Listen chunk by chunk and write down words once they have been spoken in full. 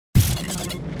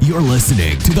You're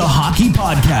listening to the Hockey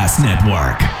Podcast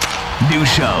Network. New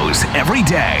shows every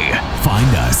day.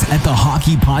 Find us at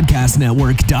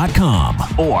thehockeypodcastnetwork.com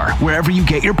or wherever you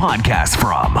get your podcasts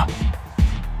from.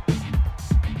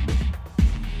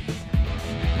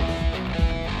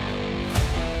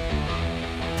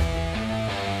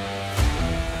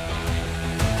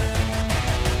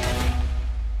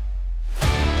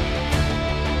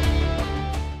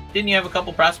 Didn't you have a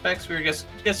couple prospects we were just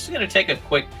going to take a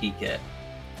quick peek at?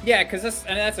 Yeah, because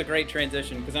that's a great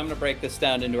transition, because I'm going to break this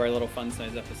down into our little fun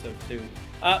size episode too.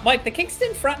 Mike, the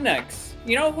Kingston Frontenacs,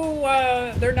 you know who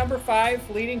their number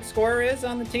 5 leading scorer is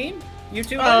on the team? You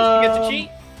two guys, you get to cheat?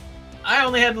 I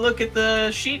only had to look at the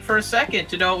sheet for a second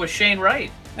to know it was Shane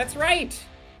Wright. That's right.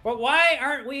 But why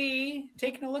aren't we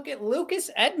taking a look at Lucas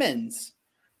Edmonds?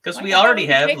 Because we already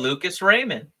have Lucas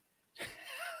Raymond.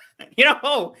 You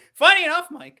know, funny enough,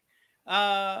 Mike,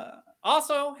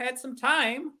 also had some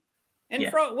time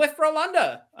with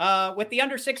Frolunda, with the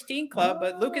under-16 club.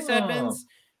 But Lucas Edmonds,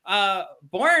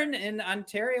 born in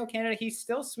Ontario, Canada, he's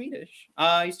still Swedish.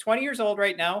 He's 20 years old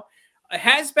right now.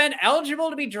 Has been eligible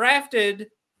to be drafted,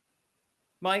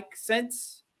 Mike,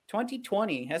 since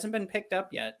 2020. Hasn't been picked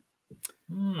up yet.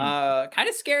 Kind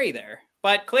of scary there.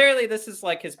 But clearly this is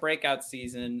like his breakout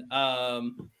season.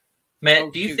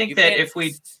 Matt, do you think that if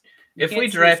we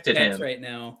drafted him right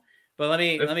now, but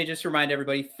let me just remind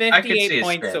everybody, 58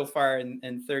 points so far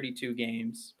in 32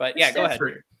 games. But yeah, go ahead.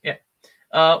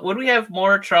 Would we have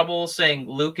more trouble saying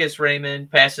Lucas Raymond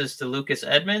passes to Lucas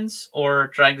Edmonds, or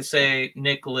trying to say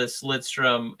Nicholas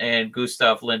Lidstrom and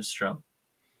Gustav Lindstrom?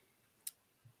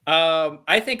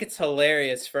 I think it's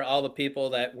hilarious for all the people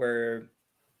that were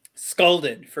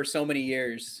scolded for so many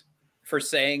years for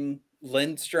saying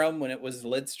Lindstrom when it was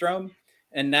Lidstrom.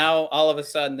 And now all of a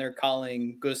sudden they're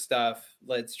calling Gustav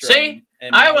Lidstrom. See,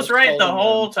 and I was right the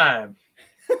whole time.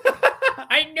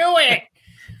 I knew it.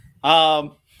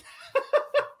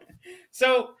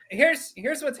 So here's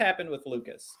what's happened with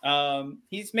Lucas.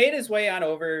 He's made his way on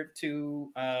over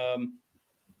to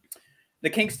the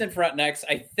Kingston Frontenacs,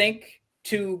 I think,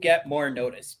 to get more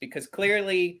notice, because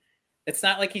clearly it's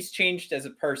not like he's changed as a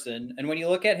person. And when you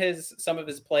look at some of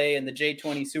his play in the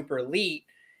J20 Super Elite,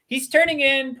 he's turning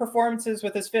in performances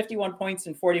with his 51 points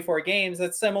in 44 games.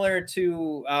 That's similar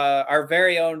to our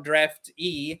very own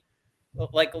draftee,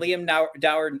 like Liam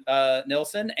Dower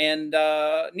Nilsson and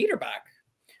Niederbach.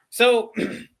 So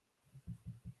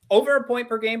over a point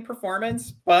per game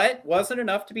performance, but wasn't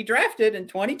enough to be drafted in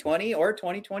 2020 or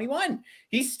 2021.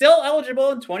 He's still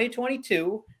eligible in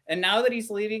 2022. And now that he's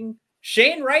leaving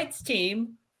Shane Wright's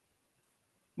team,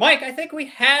 Mike, I think we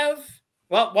have...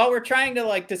 Well, while we're trying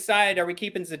to decide, are we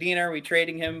keeping Zadina? Are we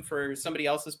trading him for somebody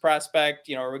else's prospect?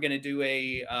 You know, are we going to do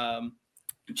a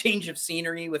change of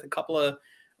scenery with a couple of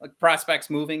prospects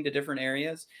moving to different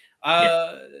areas?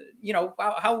 You know,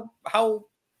 how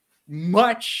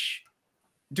much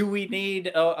do we need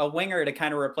a winger to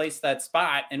kind of replace that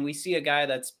spot? And we see a guy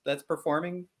that's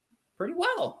performing pretty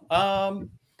well.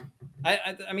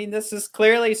 I mean, this is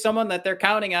clearly someone that they're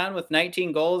counting on with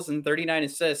 19 goals and 39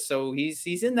 assists. So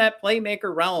he's in that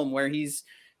playmaker realm where he's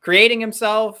creating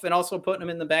himself and also putting him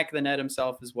in the back of the net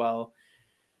himself as well.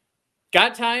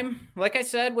 Got time, like I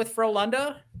said, with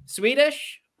Frolunda,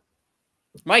 Swedish.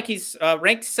 Mike, he's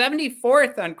ranked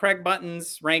 74th on Craig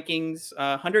Button's rankings,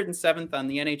 107th on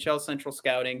the NHL Central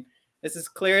Scouting. This is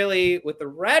clearly with the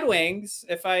Red Wings.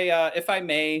 If I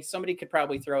may, somebody could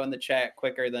probably throw in the chat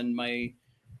quicker than my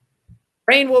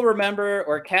brain will remember,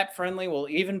 or Cat Friendly will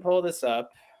even pull this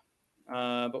up.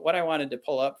 But what I wanted to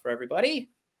pull up for everybody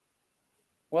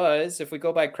was, if we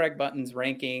go by Craig Button's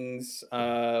rankings,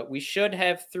 we should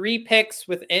have 3 picks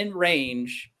within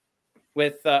range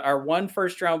with our 1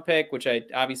 first-round pick, which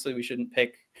obviously we shouldn't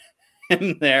pick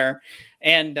him there,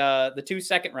 and the 2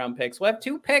 second-round picks. We'll have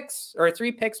 2 picks or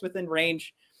 3 picks within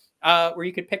range where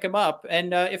you could pick him up.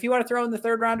 And if you want to throw in the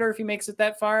 3rd rounder, if he makes it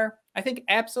that far, I think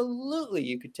absolutely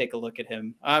you could take a look at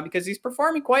him because he's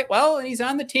performing quite well, and he's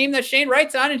on the team that Shane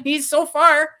Wright's on, and he's so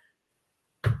far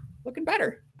looking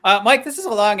better. Mike, this is a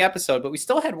long episode, but we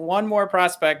still had one more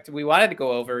prospect we wanted to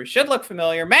go over. Should look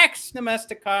familiar. Max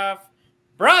Namestnikov,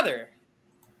 brother.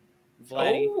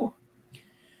 Vladdy.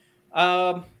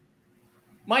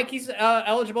 Mike, he's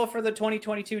eligible for the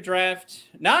 2022 draft.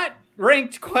 Not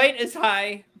ranked quite as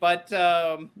high, but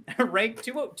ranked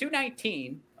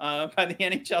 219 by the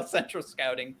NHL Central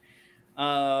Scouting.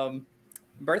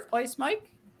 Birthplace, Mike?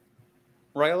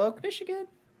 Royal Oak, Michigan.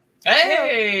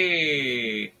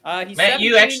 Hey! Matt,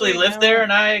 you actually lived there,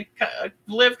 and I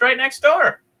lived right next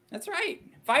door. That's right.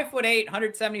 5'8",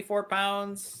 174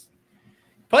 pounds.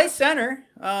 Plays center.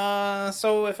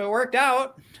 So if it worked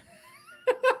out...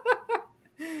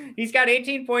 He's got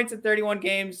 18 points in 31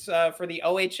 games for the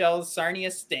OHL's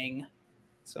Sarnia Sting.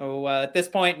 So at this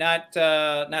point, not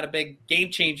a big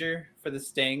game changer for the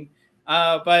Sting.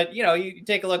 But, you know, you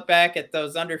take a look back at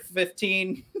those under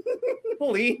 15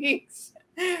 leagues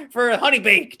for Honey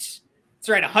Baked. That's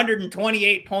right,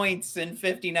 128 points in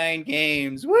 59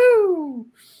 games. Woo!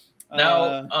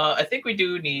 Now, I think we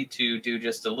do need to do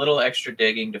just a little extra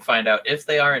digging to find out if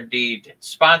they are indeed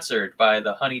sponsored by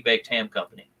the Honey Baked Ham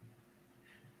Company.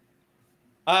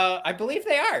 I believe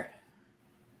they are.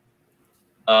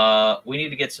 We need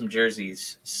to get some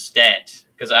jerseys stat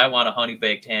because I want a Honey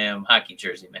Baked Ham hockey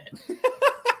jersey, man.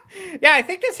 Yeah, I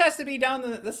think this has to be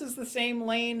this is the same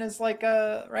lane as like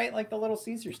the Little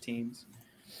Caesars teams.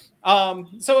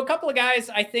 So a couple of guys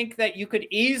I think that you could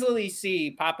easily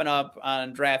see popping up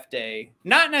on draft day.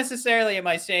 Not necessarily am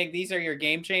I saying these are your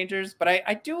game changers, but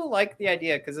I do like the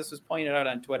idea because this was pointed out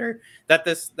on Twitter that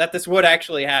this would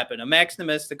actually happen. A Max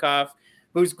Namestnikov,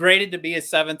 who's graded to be a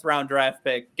 7th round draft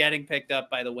pick, getting picked up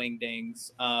by the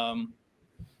Wingdings. I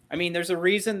mean, there's a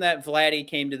reason that Vladdy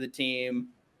came to the team,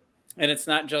 and it's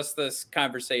not just this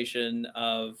conversation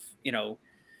of, you know,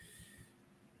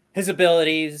 his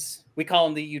abilities. We call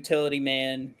him the utility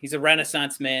man. He's a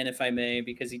renaissance man, if I may,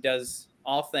 because he does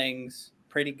all things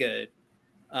pretty good.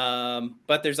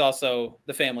 But there's also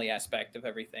the family aspect of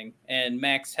everything. And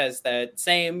Max has that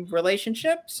same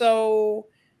relationship. So,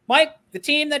 Mike, the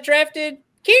team that drafted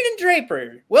Keenan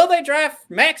Draper, will they draft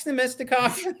Max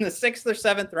Namestnikov in the 6th or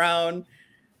 7th round?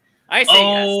 I say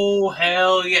yes. Oh,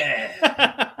 hell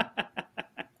yeah.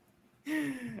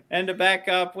 And to back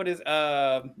up, what is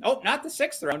not the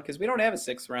 6th round, because we don't have a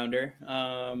 6th rounder.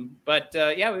 But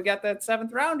yeah, we've got that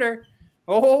 7th rounder.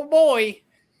 Oh boy,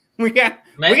 we got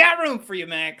room for you,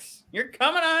 Max. You're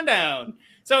coming on down.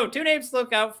 So 2 names to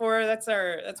look out for. That's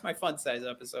my fun size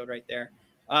episode right there.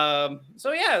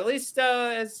 So yeah, at least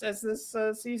as this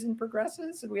season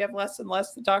progresses and we have less and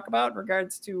less to talk about in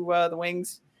regards to the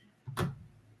Wings,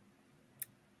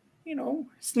 you know,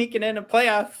 sneaking in a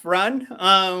playoff run,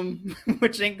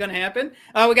 which ain't gonna happen.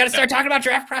 We got to start talking about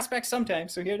draft prospects sometime.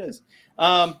 So here it is.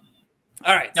 All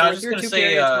right. So I was just gonna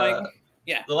say,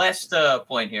 yeah, the last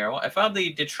point here. I found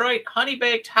the Detroit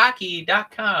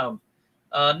honeybakedhockey.com.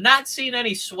 Not seeing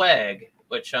any swag,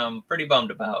 which I'm pretty bummed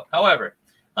about. However,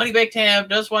 Honey Baked Ham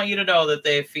does want you to know that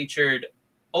they've featured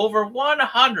over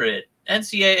 100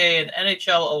 NCAA and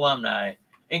NHL alumni,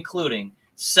 including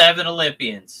 7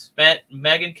 Olympians,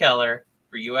 Megan Keller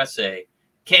for USA,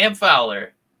 Cam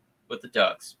Fowler with the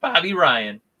Ducks, Bobby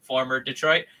Ryan, former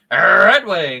Detroit Red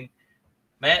Wing,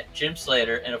 Jim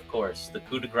Slater, and of course, the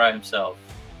coup de grace himself,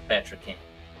 Patrick Kane.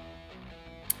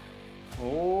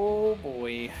 Oh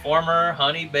boy. Former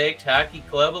Honey Baked Hockey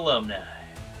Club alumni.